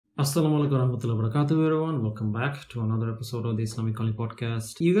Assalamu alaikum warahmatullahi wabarakatuh, everyone. Welcome back to another episode of the Islamic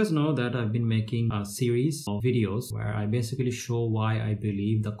podcast. You guys know that I've been making a series of videos where I basically show why I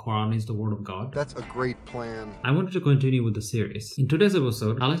believe the Quran is the word of God. That's a great plan. I wanted to continue with the series. In today's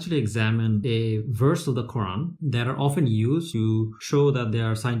episode, I'll actually examine a verse of the Quran that are often used to show that there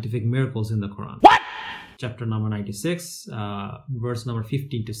are scientific miracles in the Quran. What? Chapter number 96, verse number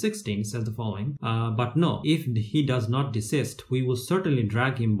 15 to 16 says the following, but no, if he does not desist, we will certainly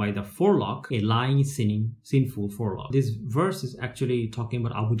drag him by the forelock, a lying, sinful forelock. This verse is actually talking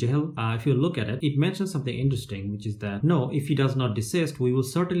about Abu Jahl. If you look at it, it mentions something interesting, which is that, no, if he does not desist, we will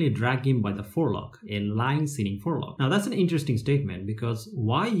certainly drag him by the forelock, a lying, sinning forelock. Now that's an interesting statement, because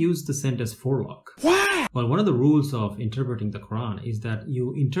why use the sentence forelock? What? Well, one of the rules of interpreting the Quran is that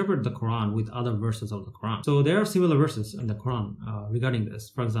you interpret the Quran with other verses of the Quran. So there are similar verses in the Quran regarding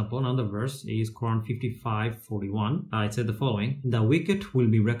this. For example, another verse is Quran 55:41. It said the following: the wicked will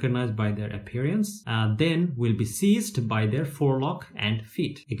be recognized by their appearance, then will be seized by their forelock and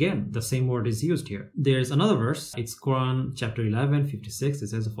feet. Again, the same word is used here. There's another verse. It's Quran chapter 11:56. It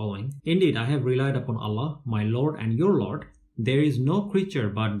says the following: indeed, I have relied upon Allah, my Lord and your Lord. There is no creature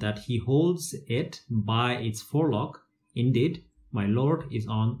but that he holds it by its forelock. Indeed, my Lord is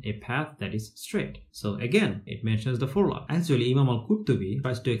on a path that is straight. So again, it mentions the forelock. Actually, Imam al-Qurtubi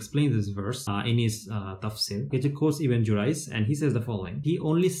tries to explain this verse in his tafsir, which quotes Ibn Jurais, and he says the following: he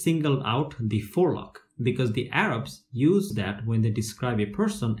only singled out the forelock because the Arabs use that when they describe a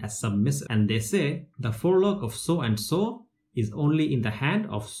person as submissive, and they say the forelock of so and so is only in the hand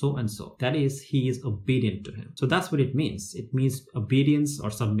of so and so. That is, he is obedient to him. So that's what it means. It means obedience or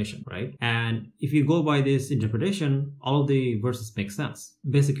submission, right? And if you go by this interpretation, all of the verses make sense.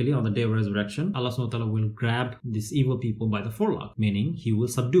 Basically, on the day of resurrection, Allah subhanahu wa ta'ala will grab these evil people by the forelock, meaning he will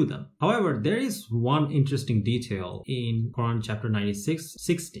subdue them. However, there is one interesting detail in Quran chapter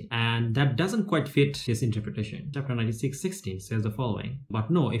 96:16, and that doesn't quite fit his interpretation. Chapter 96:16 says the following: but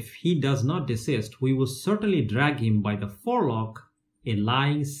no, if he does not desist, we will certainly drag him by the forelock, a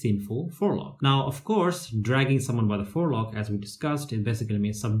lying, sinful forelock. Now, of course, dragging someone by the forelock, as we discussed, it basically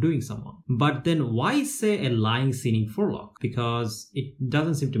means subduing someone. But then why say a lying, sinning forelock? Because it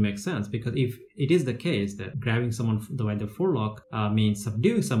doesn't seem to make sense. Because if it is the case that grabbing someone by the forelock means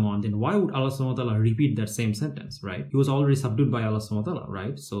subduing someone, then why would Allah subhanahu wa ta'ala repeat that same sentence, right? He was already subdued by Allah subhanahu wa ta'ala,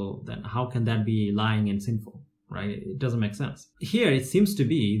 right? So then how can that be lying and sinful? Right? It doesn't make sense. Here it seems to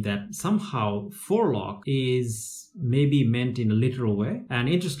be that somehow forelock is maybe meant in a literal way. And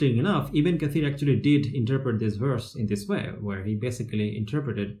interestingly enough, Ibn Kathir actually did interpret this verse in this way, where he basically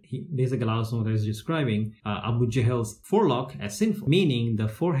interpreted, Allah is describing Abu Jahl's forelock as sinful, meaning the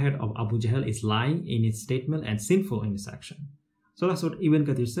forehead of Abu Jahl is lying in its statement and sinful in its action. So that's what Ibn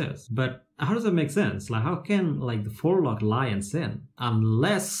Kathir says. But how does that make sense? Like, how can the forelock lie and sin?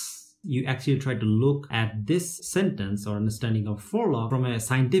 Unless you actually try to look at this sentence or understanding of forelock from a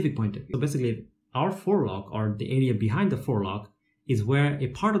scientific point of view. So basically, our forelock, or the area behind the forelock, is where a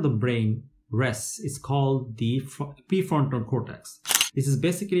part of the brain rests. It's called the prefrontal cortex. This is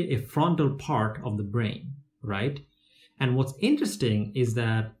basically a frontal part of the brain, right? And what's interesting is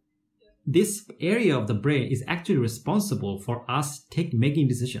that this area of the brain is actually responsible for us making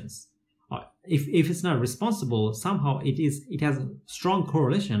decisions. If it's not responsible, somehow it has a strong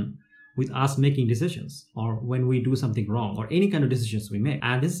correlation with us making decisions, or when we do something wrong, or any kind of decisions we make.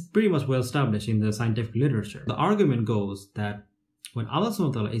 And this is pretty much well established in the scientific literature. The argument goes that when Allah subhanahu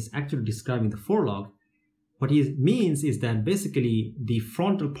wa ta'ala is actually describing the forelock, what he means is that basically the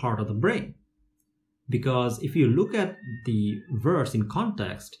frontal part of the brain. Because if you look at the verse in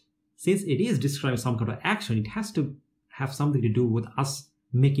context, since it is describing some kind of action, it has to have something to do with us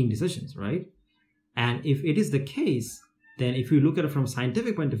making decisions, right? And if it is the case, then if you look at it from a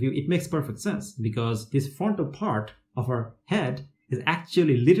scientific point of view, it makes perfect sense, because this frontal part of our head is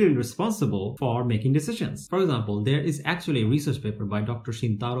actually literally responsible for making decisions. For example, there is actually a research paper by Dr.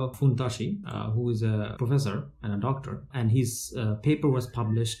 Shintaro Funtashi, who is a professor and a doctor, and his paper was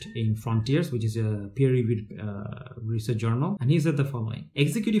published in Frontiers, which is a peer-reviewed research journal, and he said the following: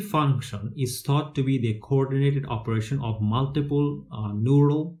 executive function is thought to be the coordinated operation of multiple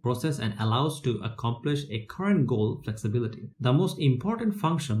neural processes and allows to accomplish a current goal flexibility. The most important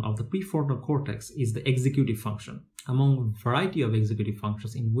function of the prefrontal cortex is the executive function. Among a variety of executive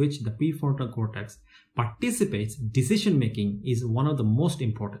functions in which the prefrontal cortex participates, decision making is one of the most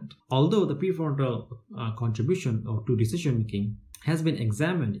important. Although the prefrontal contribution to decision making has been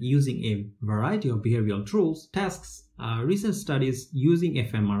examined using a variety of behavioral tools, tasks, recent studies using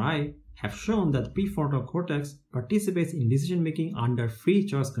fMRI have shown that the prefrontal cortex participates in decision making under free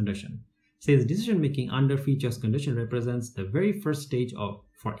choice condition. Since decision making under free choice condition represents the very first stage of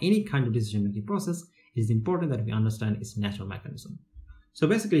for any kind of decision-making process, it is important that we understand its natural mechanism. So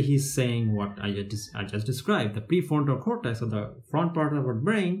basically, he's saying what I just described. The prefrontal cortex, or the front part of our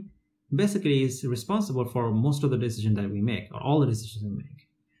brain, basically is responsible for most of the decisions that we make, or all the decisions we make.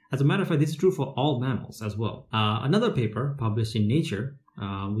 As a matter of fact, this is true for all mammals as well. Another paper published in Nature,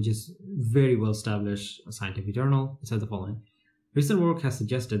 which is very well established scientific journal, says the following. Recent work has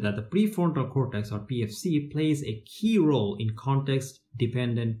suggested that the prefrontal cortex, or PFC, plays a key role in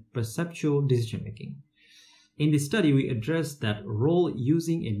context-dependent perceptual decision-making. In this study, we addressed that role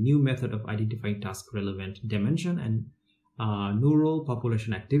using a new method of identifying task-relevant dimension and neural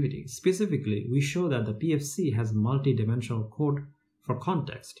population activity. Specifically, we show that the PFC has multi-dimensional code for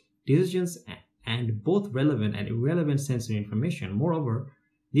context, decisions, and both relevant and irrelevant sensory information. Moreover,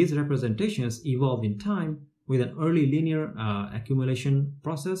 these representations evolve in time with an early linear accumulation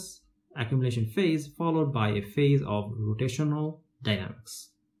phase followed by a phase of rotational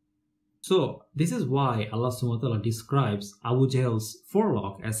dynamics. So this is why Allah subhanahu wa ta'ala describes Abu Jahl's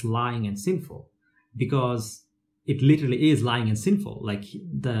forelock as lying and sinful, because it literally is lying and sinful. Like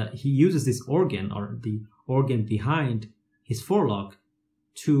he uses this organ, or the organ behind his forelock,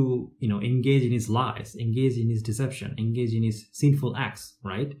 to engage in his lies, engage in his deception, engage in his sinful acts,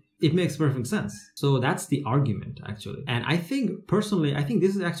 right? It makes perfect sense. So that's the argument, actually. And I think, personally,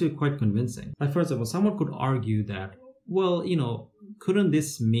 this is actually quite convincing. Like, for example, someone could argue that, well, couldn't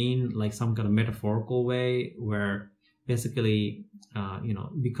this mean like some kind of metaphorical way where basically,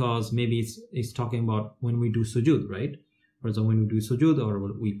 because maybe it's talking about when we do sujood, right? For example, when we do sujood or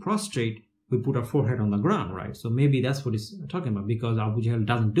we prostrate, we put our forehead on the ground, right? So maybe that's what it's talking about. Because Abu Jahl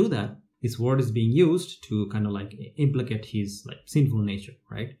doesn't do that, this word is being used to kind of like implicate his like sinful nature,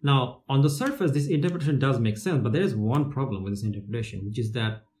 right? Now, on the surface, this interpretation does make sense, but there is one problem with this interpretation, which is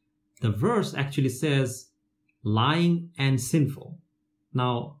that the verse actually says lying and sinful.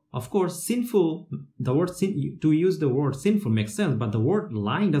 Now, of course, sinful, to use the word sinful makes sense, but the word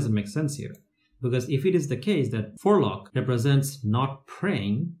lying doesn't make sense here. Because if it is the case that forelock represents not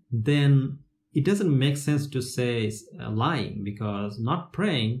praying, then it doesn't make sense to say lying, because not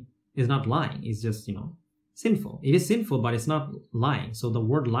praying is not lying. It's just, sinful. It is sinful, but it's not lying. So the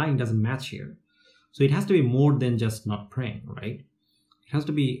word lying doesn't match here. So it has to be more than just not praying, right? It has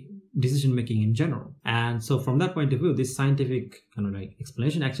to be decision-making in general. And so from that point of view, this scientific kind of like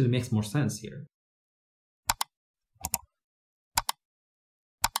explanation actually makes more sense here.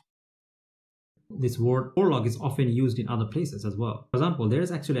 This word forelock is often used in other places as well. For example, there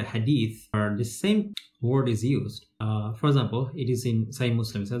is actually a hadith where the same word is used. For example, it is in Sahih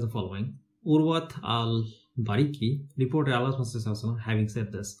Muslim. It says the following. Urwat al-Bariki reported Allah having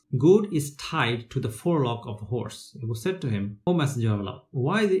said this. Good is tied to the forelock of a horse. It was said to him, O Messenger of Allah,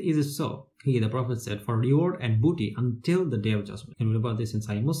 why is it so? He, the Prophet, said, for reward and booty until the day of judgment. You can read about this in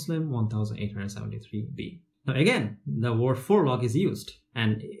Sahih Muslim 1873b. Now again, the word forelock is used,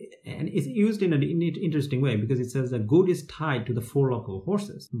 and it's used in an interesting way, because it says that good is tied to the forelock of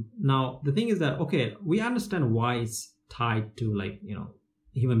horses. Now the thing is that, okay, we understand why it's tied to, like,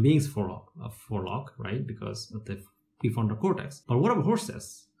 human beings' forelock, right? Because of the prefrontal cortex. But what about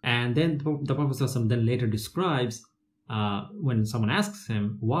horses? And then the Prophet then later describes, when someone asks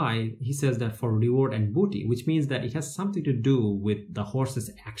him why, he says that for reward and booty, which means that it has something to do with the horse's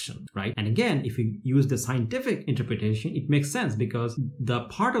action, right? And again, if you use the scientific interpretation, it makes sense, because the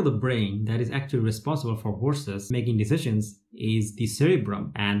part of the brain that is actually responsible for horses making decisions is the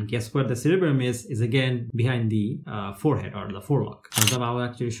cerebrum. And guess what the cerebrum is again behind the forehead, or the forelock. For example, I will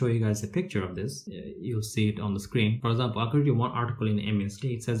actually show you guys a picture of this. You'll see it on the screen. For example, according to one article in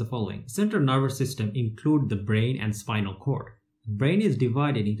MSD, it says the following. Central nervous system include the brain and spinal cord. The brain is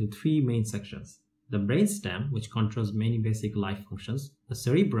divided into three main sections. The brainstem, which controls many basic life functions. The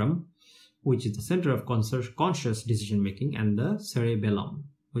cerebrum, which is the center of conscious decision making. And the cerebellum,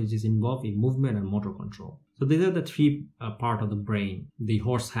 which is involved in movement and motor control. So these are the three part of the brain the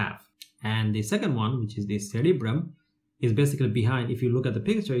horse have. And the second one, which is the cerebrum, is basically behind, if you look at the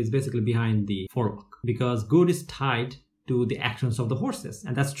picture, it's basically behind the forelock, because good is tied to the actions of the horses.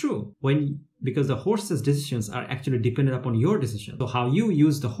 And that's true, because the horse's decisions are actually dependent upon your decision. So how you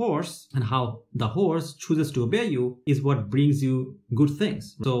use the horse and how the horse chooses to obey you is what brings you good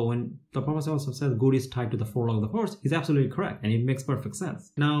things. So when the Prophet also says good is tied to the forelock of the horse, he's absolutely correct, and it makes perfect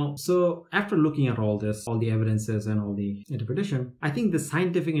sense. Now, so after looking at all this, all the evidences and all the interpretation, I think the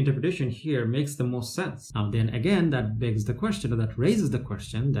scientific interpretation here makes the most sense. Now then again, that begs the question, or that raises the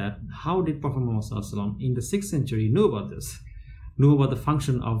question, that how did Prophet Muhammad in the 6th century know about this? Know about the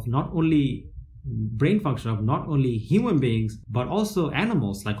function of not only brain function of not only human beings but also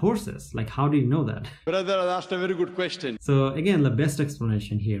animals like horses. Like, how do you know that? Brother has asked a very good question. So again, the best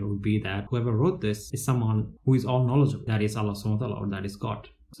explanation here would be that whoever wrote this is someone who is all knowledgeable. That is Allah subhanahu wa ta'ala, or that is God.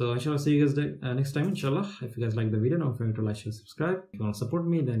 So inshallah, see you guys next time, inshallah. If you guys like the video, don't forget to like, share, subscribe. If you want to support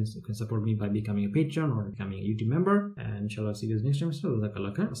me, then you can support me by becoming a patron or becoming a YouTube member. And inshallah, see you guys next time. Assalamu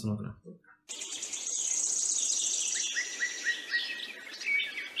alaikum.